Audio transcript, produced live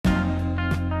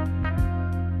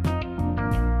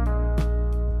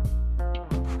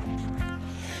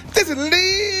This is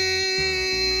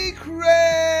Lee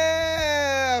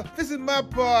Craft. This is my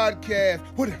podcast.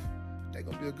 Whatever. They're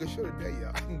going to be a good show today,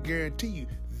 y'all. I can guarantee you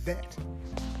that.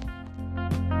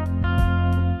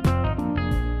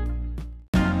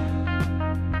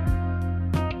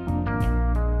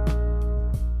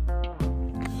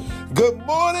 Good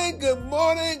morning, good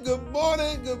morning, good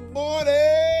morning, good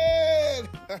morning.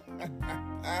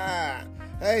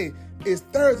 Hey, it's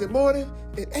Thursday morning.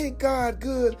 And ain't God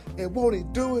good? And won't he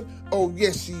do it? Oh,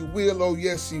 yes, he will. Oh,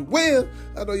 yes, he will.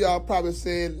 I know y'all probably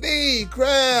saying, Lee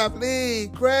Craft, Lee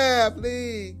Craft,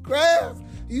 Lee Craft.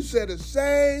 You said the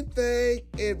same thing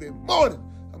every morning.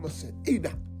 I'm going to say,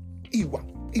 Enoch,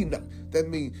 Enoch. That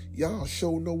means y'all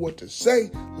sure know what to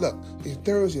say. Look, it's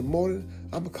Thursday morning.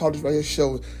 I'm going to call this right here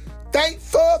show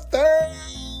Thankful Thursday.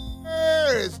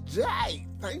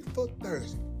 Thankful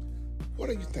Thursday. What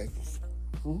are you thankful for?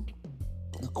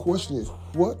 The question is,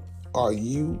 what are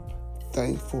you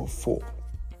thankful for?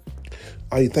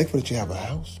 Are you thankful that you have a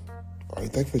house? Are you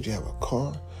thankful that you have a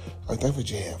car? Are you thankful that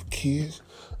you have kids?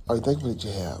 Are you thankful that you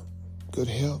have good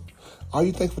health? Are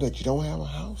you thankful that you don't have a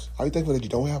house? Are you thankful that you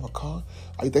don't have a car?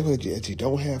 Are you thankful that you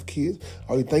don't have kids?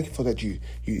 Are you thankful that you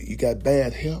got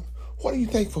bad health? What are you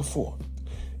thankful for?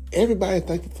 Everybody is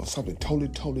thankful for something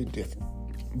totally different.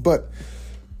 But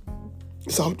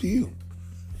it's all up to you.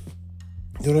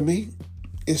 You know what I mean?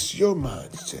 It's your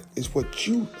mindset. It's what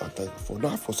you are thankful for,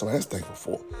 not for somebody else thankful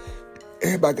for.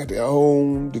 Everybody got their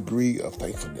own degree of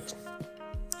thankfulness.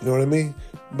 You know what I mean?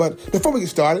 But before we get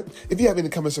started, if you have any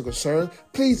comments or concerns,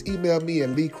 please email me at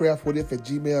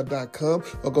leecraftwhatif@gmail.com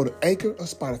or go to Anchor or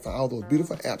Spotify, all those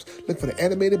beautiful apps. Look for the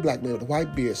animated black man with a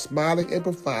white beard, smiling and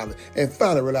profiling, and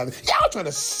finally realizing, y'all trying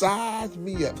to size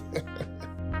me up.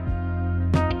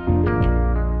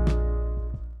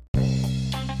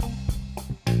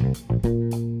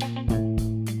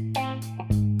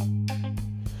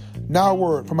 Now a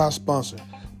word from our sponsor,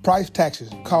 Price Taxes.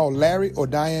 Call Larry or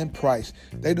Diane Price.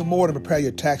 They do more than prepare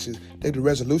your taxes. They do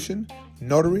resolution,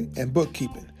 notary, and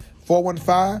bookkeeping.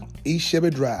 415 East Chevy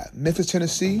Drive, Memphis,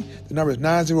 Tennessee. The number is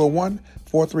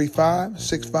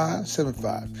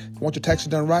 901-435-6575. If you want your taxes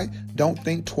done right, don't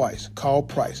think twice. Call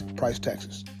Price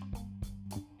Taxes.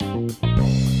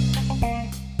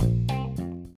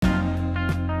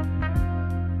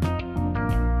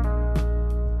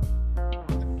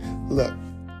 Look,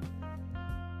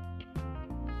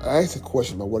 I asked a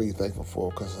question about what are you thankful for,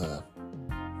 because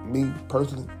me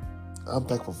personally, I'm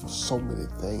thankful for so many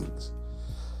things.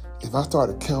 If I start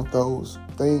to count those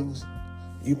things,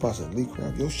 you probably say, Lee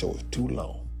Craft, your show is too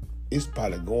long. It's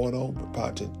probably going on, but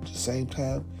probably at the same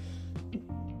time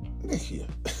next year.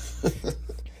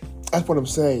 That's what I'm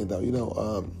saying, though. You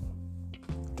know,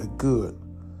 the good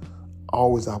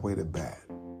always outweigh the bad.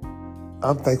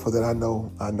 I'm thankful that I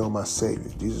know my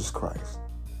Savior, Jesus Christ.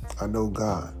 I know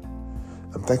God.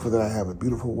 I'm thankful that I have a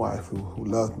beautiful wife who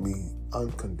loves me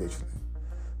unconditionally.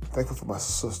 I'm thankful for my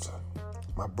sister,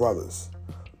 my brothers,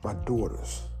 my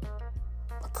daughters,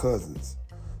 my cousins,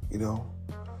 you know.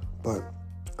 But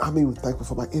I'm even thankful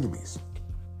for my enemies.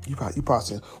 You probably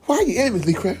saying, why are you enemies,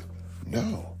 Lee Craft?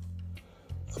 No.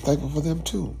 I'm thankful for them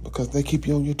too, because they keep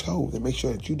you on your toes. They make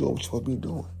sure that you're doing what you're supposed to be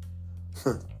doing.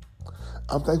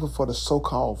 I'm thankful for the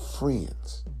so-called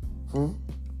friends.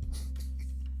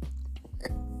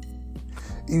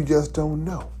 You just don't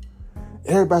know.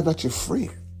 Everybody's not your friend.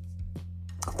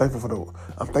 I'm thankful for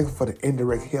the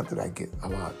indirect help that I get a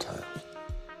lot of times.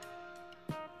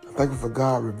 I'm thankful for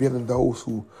God revealing those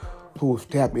who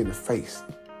stabbed me in the face.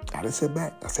 I didn't say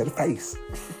back. I said the face.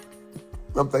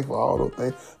 I'm thankful for all those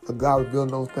things, for God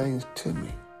revealing those things to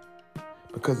me,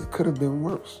 because it could have been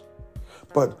worse.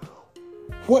 But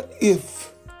what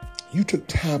if you took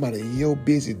time out of your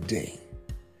busy day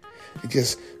and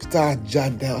just start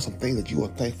jotting down some things that you are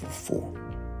thankful for?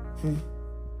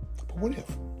 But what if?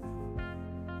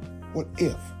 What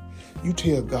if you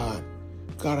tell God,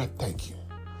 God, I thank you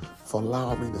for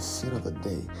allowing me to see another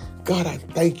day. God, I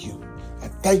thank you. I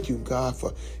thank you, God,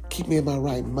 for keeping me in my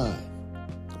right mind.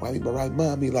 When I mean my right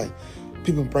mind, I mean like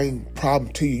people bring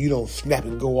problems to you, you don't snap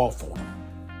and go off on them.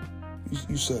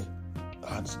 You say,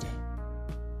 I understand.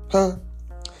 Huh?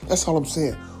 That's all I'm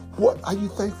saying. What are you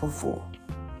thankful for?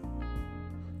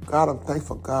 God, I'm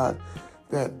thankful, God,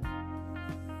 that,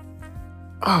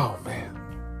 oh, man.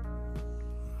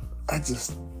 Like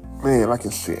I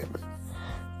said, man,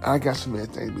 I got so many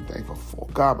things to be thankful for.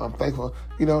 God, I'm thankful,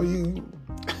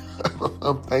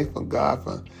 I'm thankful, God,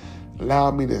 for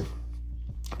allowing me to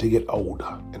get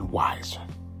older and wiser.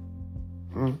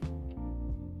 God,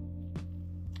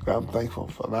 I'm thankful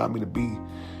for allowing me to be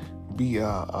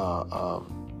a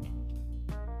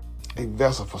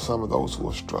vessel for some of those who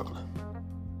are struggling.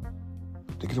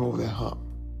 to get them over that hump.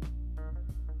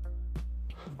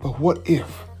 But what if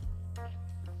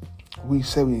we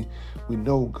say we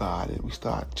know God and we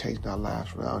start changing our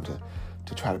lives around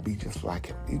to try to be just like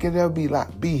him? You can never be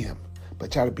him,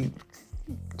 but try to be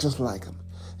just like him.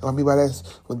 And what I mean by that is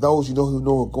when those you know who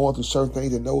know are going through certain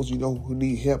things and those you know who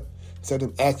need help, instead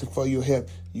of them asking for your help,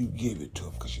 you give it to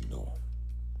them because you know them.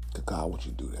 Because God wants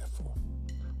you to do that for them.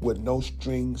 With no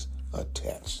strings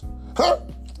attached. Huh?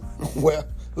 Well,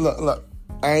 look,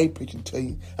 I ain't preaching to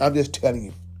you. I'm just telling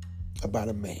you about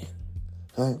a man.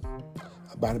 Huh?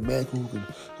 About a man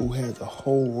who has a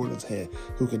whole world in his hand,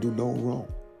 who can do no wrong.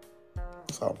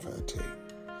 That's all I'm trying to tell you.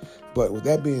 But with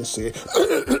that being said,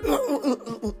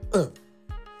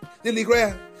 Lee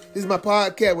Craft, this is my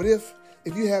podcast. What if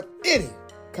you have any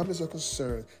comments or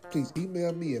concerns, please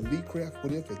email me at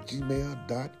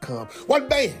leecraftwhatif@gmail.com. One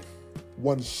band,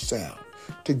 one sound.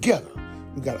 Together,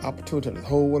 we got an opportunity to turn the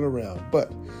whole world around.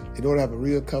 But in order to have a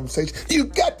real conversation, you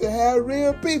got to have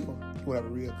real people. You want to have a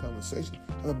real conversation?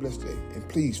 Have a blessed day. And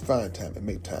please find time and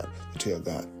make time to tell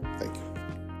God thank you.